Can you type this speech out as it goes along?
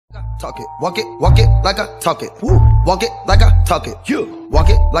talk it. Walk it like I talk it. Woo. Walk it like I talk it. Yeah. Walk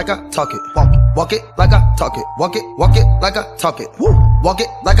it like I talk it. Walk it like I talk it. Walk it like I talk it. Woo. Walk it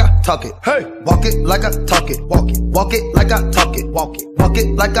like I talk it. Hey. Walk it like I talk it. Walk it like I talk it. Walk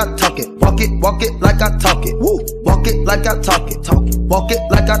it like I talk it. Walk it like I talk it. Woo. Walk it like I talk it. Walk it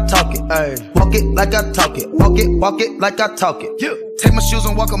like I talk it. Hey. Walk it like I talk it. Walk it like I talk it. Yeah. Take my shoes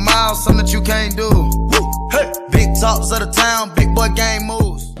and walk a mile, something that you can't do. Woo. Hey. Big talks of the town, big boy game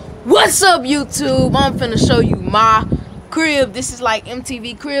moves. What's up, YouTube? I'm finna show you my crib. This is like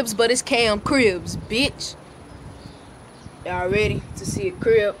MTV Cribs, but it's Cam Cribs, bitch. Y'all ready to see a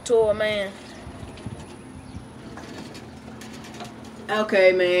crib tour, man?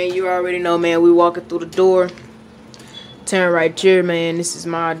 Okay, man, you already know, man. We walking through the door. Turn right here, man. This is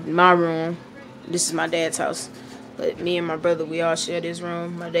my room. This is my dad's house. But me and my brother, we all share this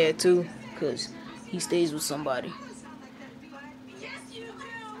room. My dad, too, because he stays with somebody.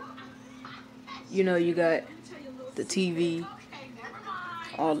 You know, you got the TV,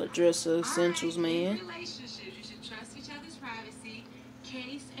 all the dresser essentials, man.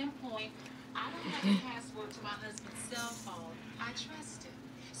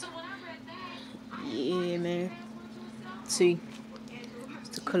 Yeah, man. See, it's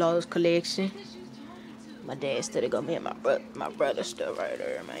the clothes collection. My dad still got me and my brother still right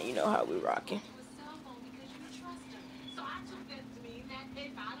there, man. You know how we rocking.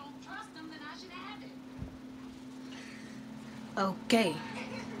 Okay,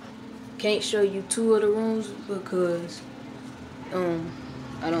 can't show you two of the rooms because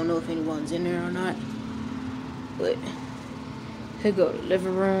I don't know if anyone's in there or not. But here go the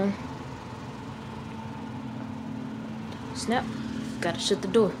living room. Snap, gotta shut the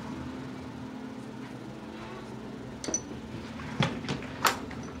door.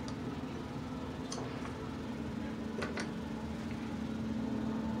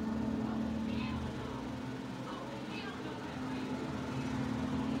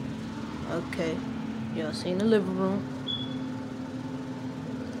 Okay, y'all seen the living room.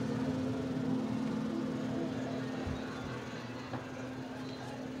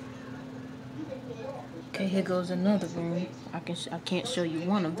 Okay, here goes another room. I can't show you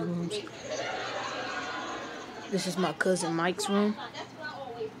one of the rooms. This is my cousin Mike's room.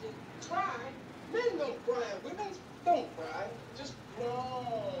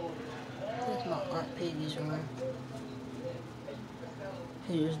 That's my Aunt Peggy's room.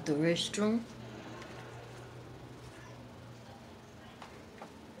 Here's the restroom.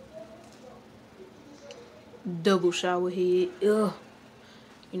 Double shower head. Ugh.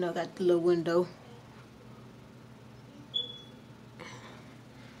 You know, got the little window.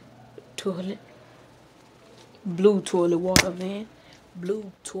 Toilet. Blue toilet water, man.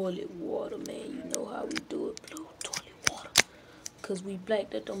 Blue toilet water, man. You know how we do it. Blue toilet water. Because we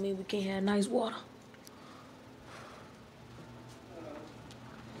black, that don't mean we can't have nice water.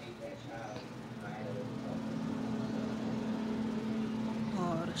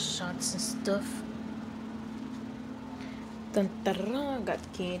 All the shots and stuff. Dun, dun, dun. Got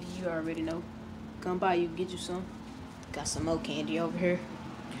the candy, you already know. Come by, you get you some. Got some more candy over here.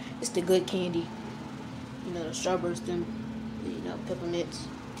 It's the good candy. You know, the strawberries, them, you know, peppermints,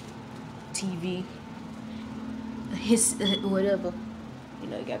 TV, whatever. You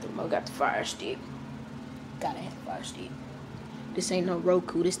know, you got the remote, got the fire stick. Gotta have the fire stick. This ain't no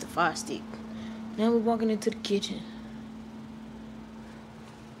Roku, this the fire stick. Now we're walking into the kitchen.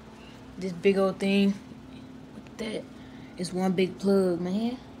 This big old thing, look at that. It's one big plug,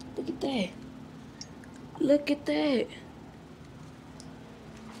 man. Look at that. Look at that.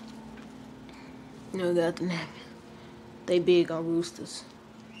 You know, got the napkin. They big on roosters.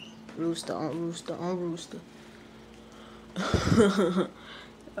 Rooster on rooster on rooster. I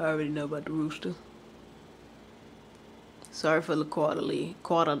already know about the rooster. Sorry for the quality.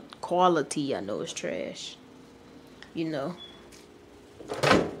 I know it's trash. You know.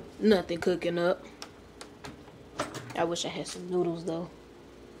 Nothing cooking up. I wish I had some noodles though.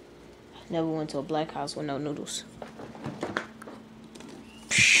 I never went to a black house with no noodles.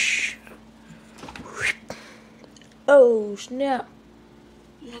 Oh snap!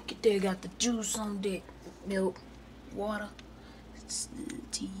 Look at that, got the juice on deck. Milk, water,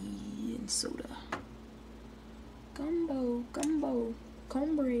 tea, and soda. Gumbo,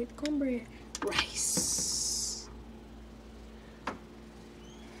 cornbread, rice.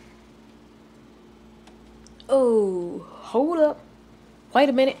 Oh, hold up. Wait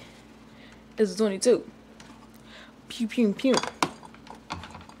a minute. It's a 22. Pew, pew, pew.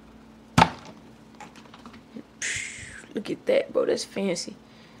 Look at that, bro. That's fancy.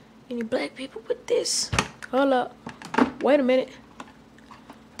 Any black people with this? Hold up. Wait a minute.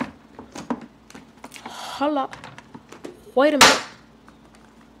 Hold up. Wait a minute.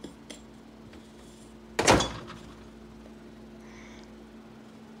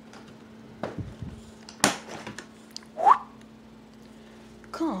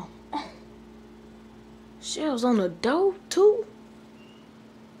 Come on. Shells on the dough, too?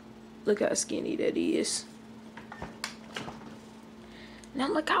 Look how skinny that is. Now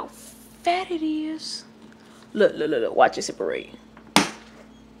look how fat it is. Look, look, look, look. Watch it separate.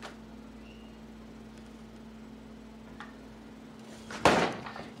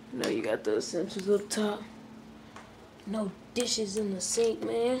 Now you got the essentials up top. No dishes in the sink,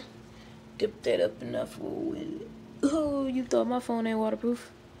 man. Dip that up enough with it. Oh, you thought my phone ain't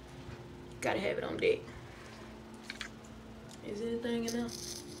waterproof? Gotta have it on deck. Is anything in there?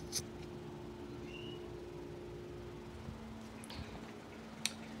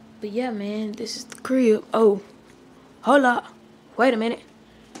 But yeah, man, this is the crib. Oh, hold up. Wait a minute.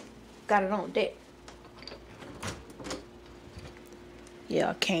 Got it on deck.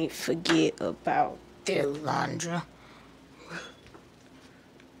 Yeah, I can't forget about the laundry.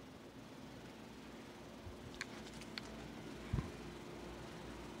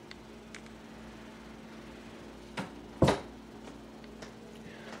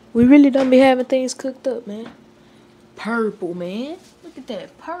 We really don't be having things cooked up, man. Purple, man. Look at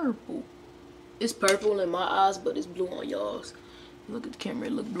that, purple. It's purple in my eyes, but it's blue on y'all's. Look at the camera,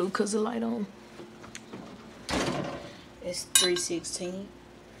 it look blue because the light on. It's 316.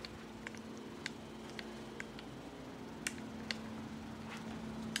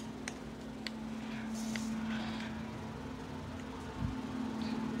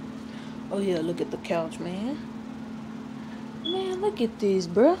 Oh yeah, look at the couch, man. Man, look at this,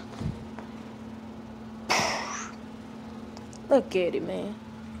 bruh. Look at it, man.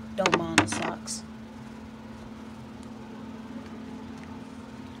 Don't mind the socks.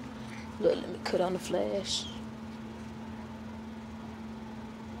 Look, let me cut on the flash.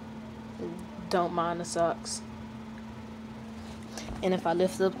 Don't mind the socks. And if I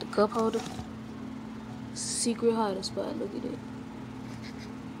lift up the cup holder, secret hiding spot, look at it.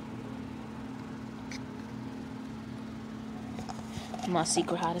 My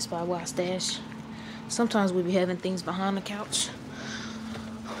secret hiding spot where I stash. Sometimes we be having things behind the couch,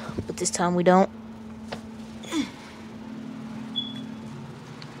 but this time we don't.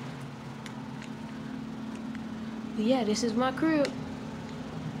 But yeah, this is my crib.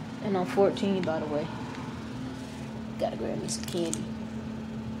 And I'm 14, by the way. Gotta grab me some candy.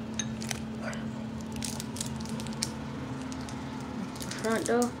 Front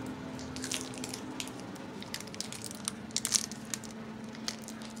door.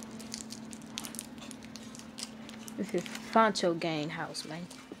 This is Fancho Gang house, man.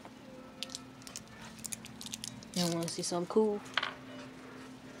 Y'all wanna see something cool?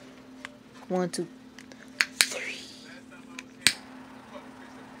 1, 2, 3.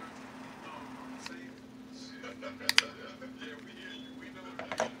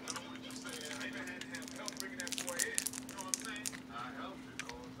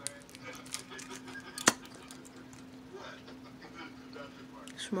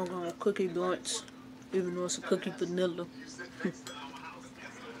 Smoking on cookie blunts, even though it's a cookie vanilla.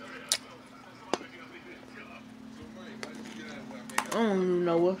 I don't even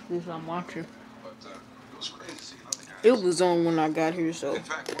know what this I'm watching. It was on when I got here, so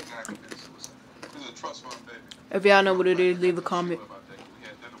if y'all know what it is, leave a comment.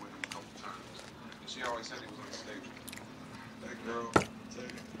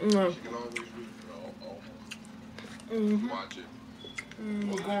 No.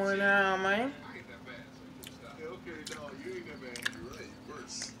 What's going on, man?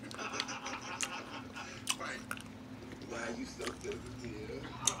 You so good,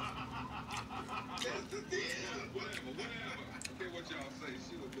 okay, what y'all say?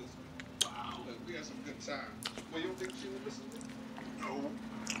 She was listening. Wow. Look, we had some good time. Well, you don't think she was listening? No.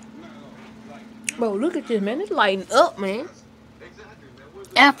 No. Bro, look at this, man. It's lighting up, man. Exactly, man.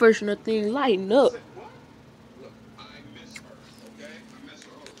 At first, nothing lighting up. Look, I miss her, okay? I miss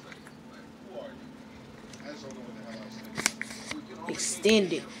her all the time. Like, who are you? I just don't know what the hell I was saying.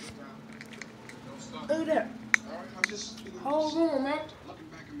 Extended. Look at that. All right, I'm just... Whole room, man. Looking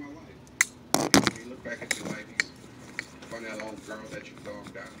back at my life. When you look back at your life, you find that old girl that you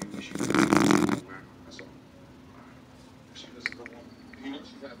dogged out. You wish you could have around. That's all. She was a good woman. You know,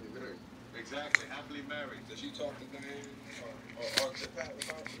 she's happily married. Exactly, happily married. Does she talk to Diane or to Pat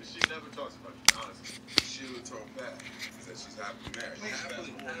about it? She never talks about you, honestly. She would talk Pat. She said she's happily married.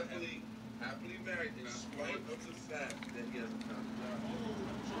 Happily married in spite of the fact that he hasn't found a job.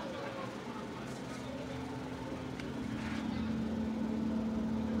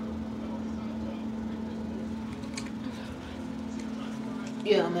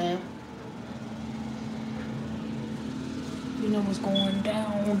 Yeah, man. You know what's going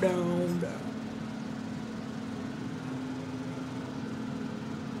down, down.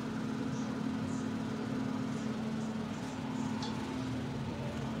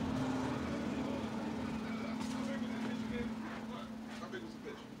 How big was the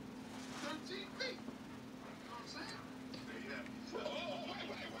bitch? 13 feet. You know what I'm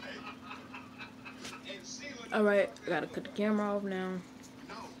saying? Alright, I gotta cut the camera off now.